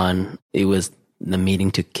 left on. It was the meeting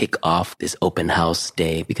to kick off this open house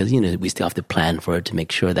day because, we still have to plan for it to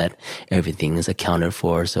make sure that everything is accounted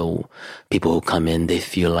for. So people who come in, they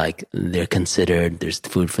feel like they're considered. There's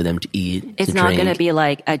food for them to eat. It's not going to be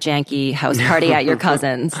like a janky house party at your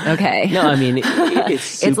cousin's. Okay. No, it's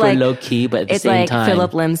super like, low key, but at the same time, it's like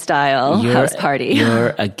Philip Lim style house party.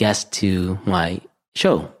 You're a guest to my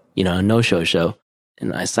show, a no-show show.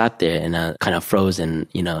 And I sat there and I kind of froze and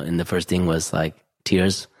the first thing was like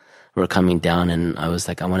tears were coming down, and I was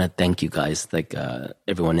like, I want to thank you guys, like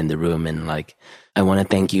everyone in the room, and like I want to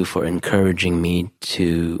thank you for encouraging me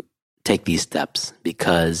to take these steps,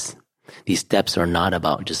 because these steps are not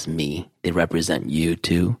about just me. They represent you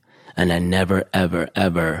too. And I never, ever,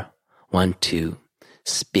 ever want to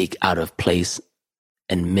speak out of place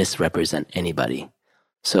and misrepresent anybody.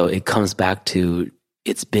 So it comes back to,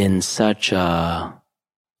 it's been such a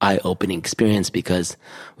eye-opening experience because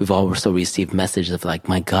we've also received messages of like,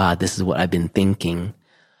 my God, this is what I've been thinking.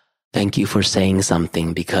 Thank you for saying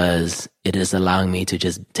something, because it is allowing me to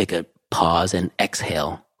just take a pause and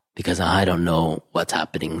exhale, because I don't know what's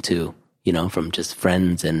happening too, from just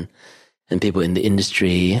friends and people in the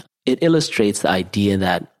industry. It illustrates the idea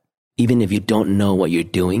that even if you don't know what you're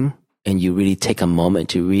doing and you really take a moment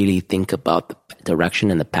to really think about the direction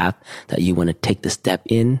and the path that you want to take the step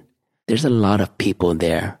in, there's a lot of people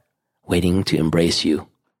there waiting to embrace you.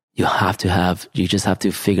 You just have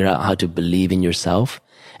to figure out how to believe in yourself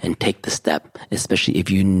and take the step, especially if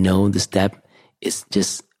you know the step is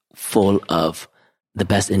just full of the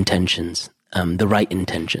best intentions, the right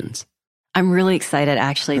intentions. I'm really excited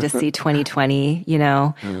actually to see 2020,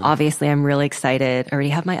 Obviously I'm really excited. I already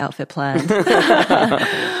have my outfit planned.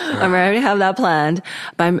 I already have that planned.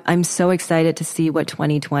 But I'm so excited to see what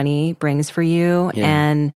 2020 brings for you. Yeah.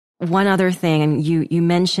 And one other thing, and you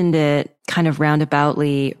mentioned it kind of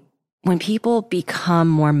roundaboutly, when people become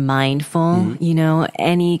more mindful,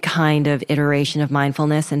 any kind of iteration of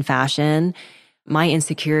mindfulness in fashion, my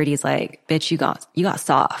insecurity is like, bitch, you got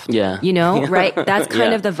soft. Yeah. Right? That's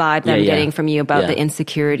kind of the vibe that I'm getting from you about the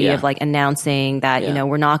insecurity of like announcing that,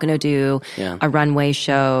 we're not going to do a runway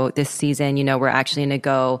show this season. We're actually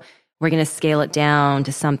we're going to scale it down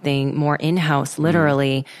to something more in-house,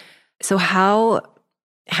 literally. So how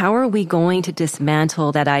are we going to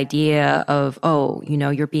dismantle that idea of,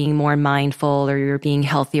 you're being more mindful or you're being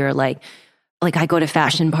healthier? Like I go to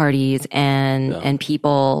fashion parties and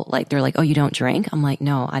people they're like, oh, you don't drink? I'm like,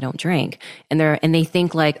 no, I don't drink. And they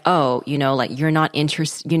think like, oh, you're not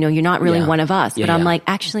interested, you're not really one of us. But I'm like,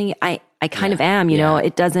 actually, I kind of am,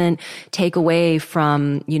 it doesn't take away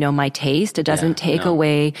from, my taste. It doesn't take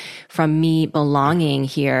away from me belonging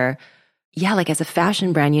here. Yeah, like as a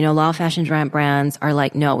fashion brand, a lot of fashion brands are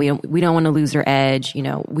like, no, we don't want to lose our edge.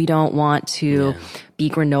 We don't want to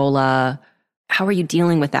be granola. How are you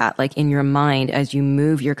dealing with that, like in your mind, as you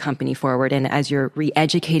move your company forward and as you're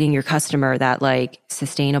re-educating your customer that like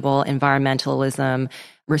sustainable environmentalism,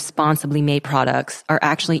 responsibly made products are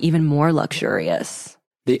actually even more luxurious?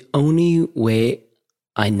 The only way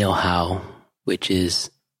I know how, which is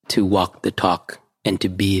to walk the talk and to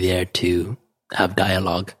be there to have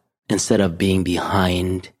dialogue, instead of being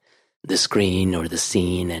behind the screen or the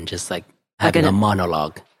scene and just like having a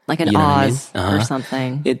monologue. Like an Oz or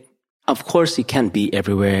something. Of course, you can't be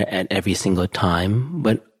everywhere at every single time,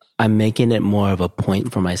 but I'm making it more of a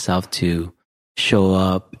point for myself to show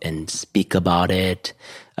up and speak about it,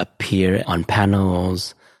 appear on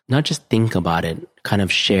panels, not just think about it, kind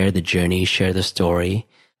of share the journey, share the story,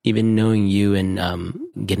 even knowing you and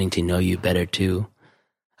getting to know you better too.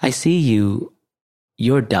 I see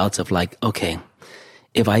your doubts of like, okay,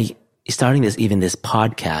 starting this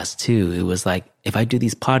podcast too, it was like, if I do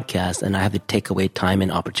these podcasts and I have to take away time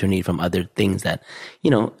and opportunity from other things that,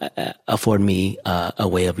 afford me a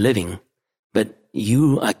way of living. But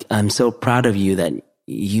I'm so proud of you that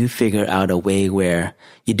you figure out a way where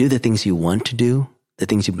you do the things you want to do, the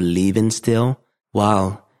things you believe in still,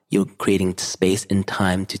 while you're creating space and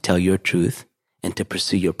time to tell your truth and to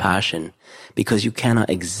pursue your passion, because you cannot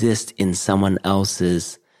exist in someone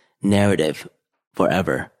else's narrative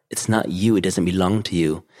forever. It's not you. It doesn't belong to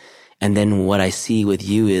you. And then what I see with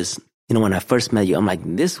you is, when I first met you, I'm like,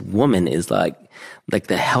 this woman is like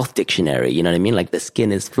the health dictionary. You know what I mean? Like the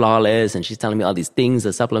skin is flawless and she's telling me all these things,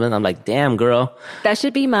 the supplements. I'm like, damn, girl. That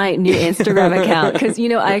should be my new Instagram account. Cause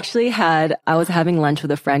I was having lunch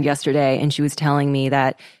with a friend yesterday and she was telling me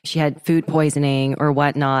that she had food poisoning or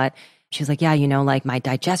whatnot. She was like, yeah, like my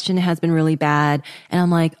digestion has been really bad. And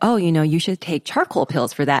I'm like, oh, you should take charcoal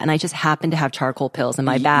pills for that. And I just happened to have charcoal pills in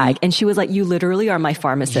my bag. And she was like, you literally are my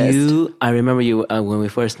pharmacist. I remember you, when we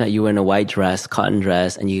first met, you were in a white dress, cotton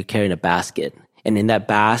dress, and you carried a basket. And in that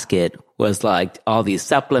basket was like all these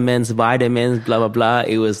supplements, vitamins, blah, blah, blah.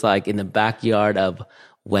 It was like in the backyard of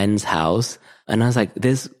Wen's house. And I was like,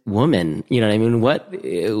 this woman, you know what I mean?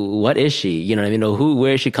 What is she? You know what I mean?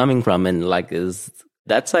 Where is she coming from? And like,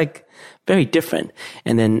 that's like very different.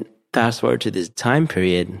 And then fast forward to this time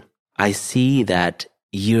period, I see that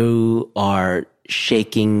you are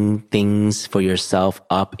shaking things for yourself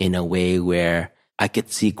up in a way where I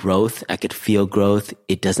could see growth. I could feel growth.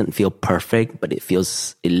 It doesn't feel perfect, but it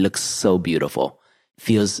looks so beautiful. It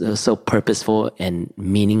feels so purposeful and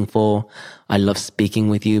meaningful. I love speaking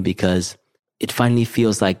with you because it finally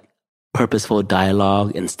feels like purposeful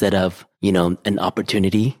dialogue instead of, an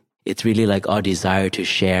opportunity. It's really like our desire to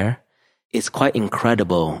share. It's quite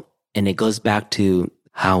incredible And it goes back to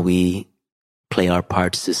how we play our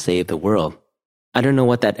parts to save the world. I don't know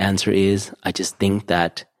what that answer is. I just think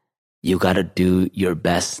that you got to do your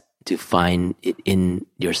best to find it in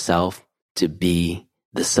yourself to be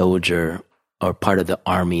the soldier or part of the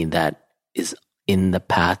army that is in the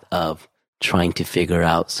path of trying to figure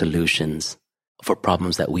out solutions for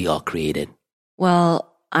problems that we all created.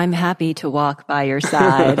 Well, I'm happy to walk by your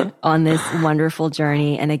side on this wonderful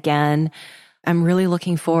journey. And again, I'm really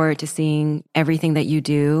looking forward to seeing everything that you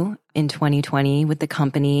do in 2020 with the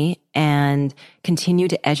company and continue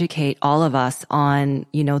to educate all of us on,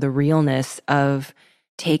 the realness of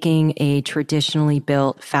taking a traditionally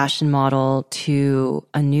built fashion model to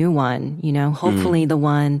a new one, hopefully the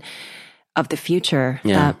one of the future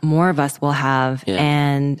that more of us will have. Yeah.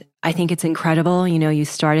 And I think it's incredible. You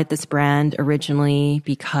started this brand originally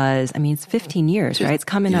because, it's 15 years, right? It's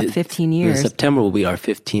coming up 15 years. September will be our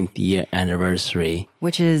 15th year anniversary.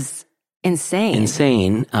 Which is insane.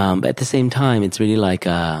 Insane. But at the same time, it's really like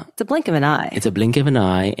it's a blink of an eye. It's a blink of an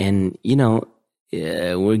eye. And,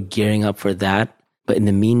 we're gearing up for that. But in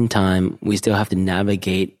the meantime, we still have to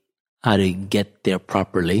navigate how to get there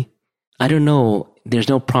properly. I don't know. There's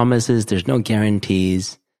no promises. There's no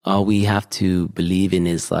guarantees. All we have to believe in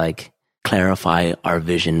is like clarify our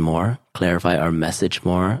vision more, clarify our message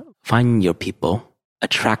more, find your people,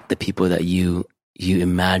 attract the people that you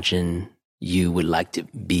imagine you would like to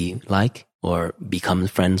be like or become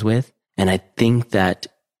friends with. And I think that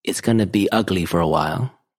it's going to be ugly for a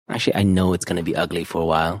while. Actually, I know it's going to be ugly for a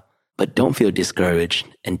while, but don't feel discouraged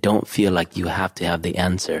and don't feel like you have to have the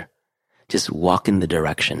answer. Just walk in the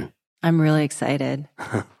direction. I'm really excited.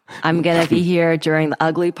 I'm going to be here during the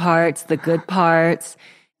ugly parts, the good parts.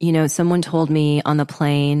 Someone told me on the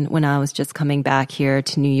plane when I was just coming back here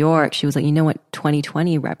to New York, she was like, you know what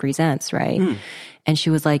 2020 represents, right? And she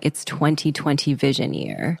was like, it's 2020 vision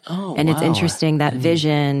year. Oh, and it's interesting that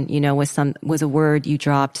vision, was a word you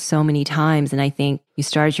dropped so many times. And I think you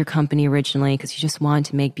started your company originally because you just wanted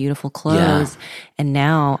to make beautiful clothes. Yeah. And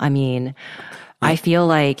now, I feel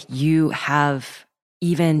like you have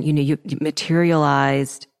even, you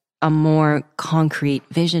materialized a more concrete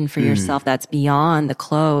vision for yourself that's beyond the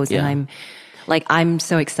clothes. Yeah. And I'm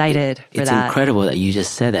so excited for that. It's incredible that you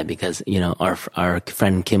just said that because, our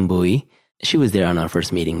friend Kim Bui, she was there on our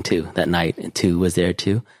first meeting too, that night, and Tu was there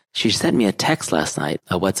too. She sent me a text last night,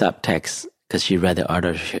 a WhatsApp text, because she read the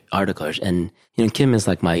article. And, Kim is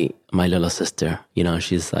like my little sister.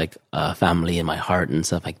 She's like a family in my heart and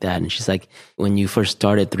stuff like that. And she's like, when you first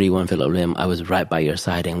started 3-1 Phillip Lim, I was right by your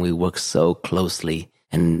side and we worked so closely.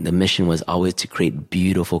 And the mission was always to create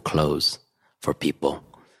beautiful clothes for people.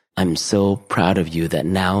 I'm so proud of you that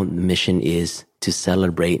now the mission is to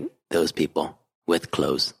celebrate those people with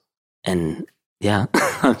clothes. And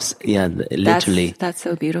literally. That's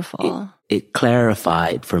so beautiful. It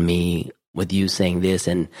clarified for me with you saying this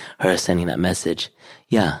and her sending that message.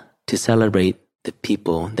 Yeah, to celebrate the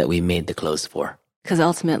people that we made the clothes for. Because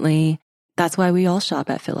ultimately, that's why we all shop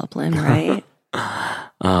at Phillip Lim, right?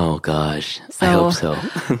 Oh gosh, I hope so.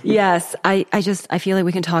 Yes, I feel like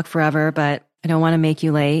we can talk forever, but I don't want to make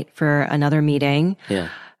you late for another meeting. Yeah.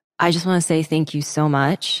 I just want to say thank you so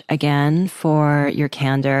much again for your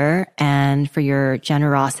candor and for your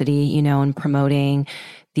generosity, in promoting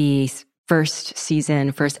the first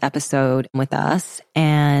episode with us.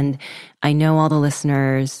 And I know all the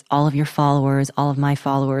listeners, all of your followers, all of my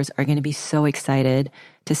followers are going to be so excited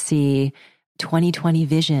to see 2020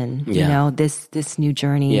 vision, this new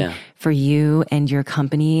journey for you and your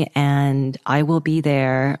company. And I will be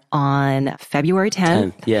there on February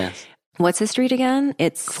 10th. Yes. What's the street again?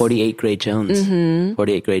 It's 48 Great Jones. Mm-hmm.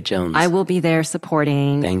 48 Great Jones. I will be there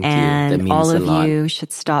supporting. Thank you. And that means all of a lot. you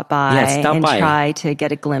should stop by try to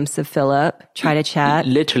get a glimpse of Phillip, try to chat.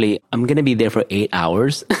 Literally, I'm going to be there for 8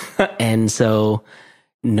 hours. And so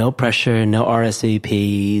no pressure, no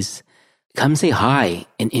RSVPs. Come say hi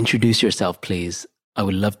and introduce yourself, please. I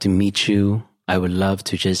would love to meet you. I would love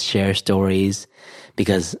to just share stories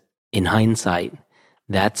because in hindsight,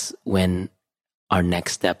 that's when our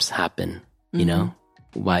next steps happen,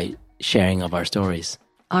 by sharing of our stories.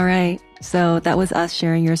 All right. So that was us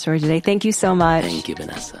sharing your story today. Thank you so much. Thank you,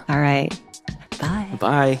 Vanessa. All right. Bye.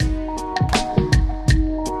 Bye.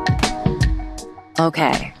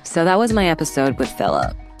 Okay. So that was my episode with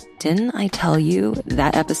Phillip. Didn't I tell you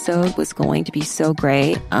that episode was going to be so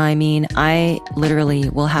great? I literally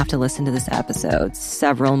will have to listen to this episode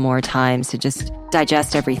several more times to just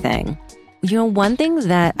digest everything. One thing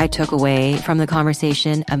that I took away from the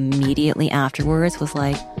conversation immediately afterwards was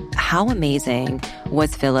like, how amazing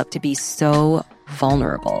was Phillip to be so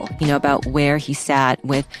vulnerable, about where he sat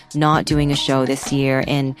with not doing a show this year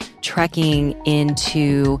and trekking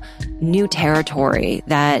into new territory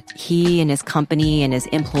that he and his company and his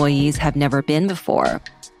employees have never been before.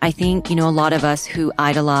 I think, a lot of us who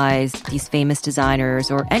idolize these famous designers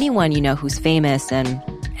or anyone, who's famous and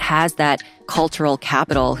has that cultural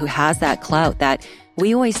capital, who has that clout, that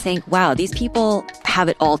we always think, wow, these people have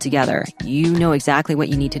it all together. You know exactly what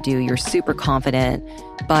you need to do. You're super confident.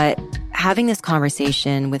 But having this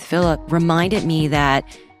conversation with Philip reminded me that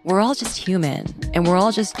we're all just human and we're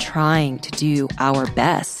all just trying to do our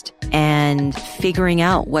best and figuring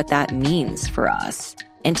out what that means for us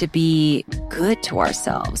and to be good to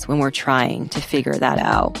ourselves when we're trying to figure that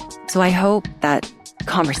out. So I hope that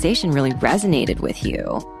conversation really resonated with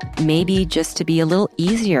you. Maybe just to be a little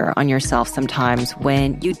easier on yourself sometimes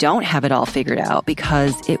when you don't have it all figured out,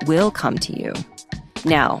 because it will come to you.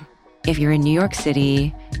 Now, if you're in New York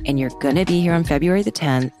City and you're going to be here on February the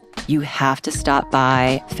 10th, you have to stop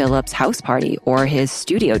by Philip's house party or his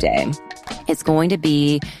studio day. It's going to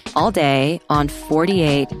be all day on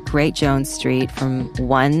 48 Great Jones Street from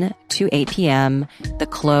 1 to 8 p.m. The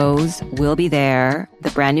clothes will be there,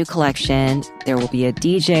 the brand new collection. There will be a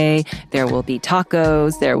DJ, there will be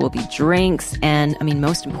tacos, there will be drinks, and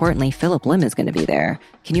most importantly, Philip Lim is going to be there.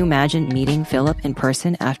 Can you imagine meeting Philip in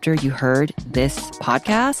person after you heard this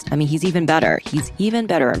podcast? He's even better. He's even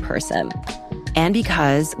better in person. And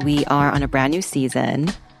because we are on a brand new season,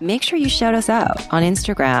 make sure you shout us out on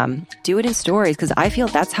Instagram. Do it in stories, because I feel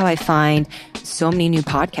that's how I find so many new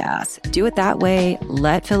podcasts. Do it that way.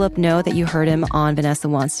 Let Philip know that you heard him on Vanessa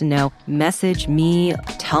Wants to Know. Message me,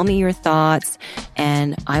 tell me your thoughts,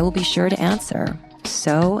 and I will be sure to answer.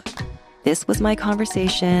 So this was my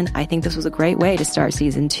conversation. I think this was a great way to start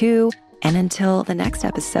season 2. And until the next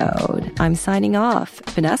episode, I'm signing off,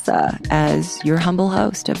 Vanessa, as your humble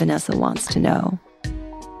host of Vanessa Wants to Know.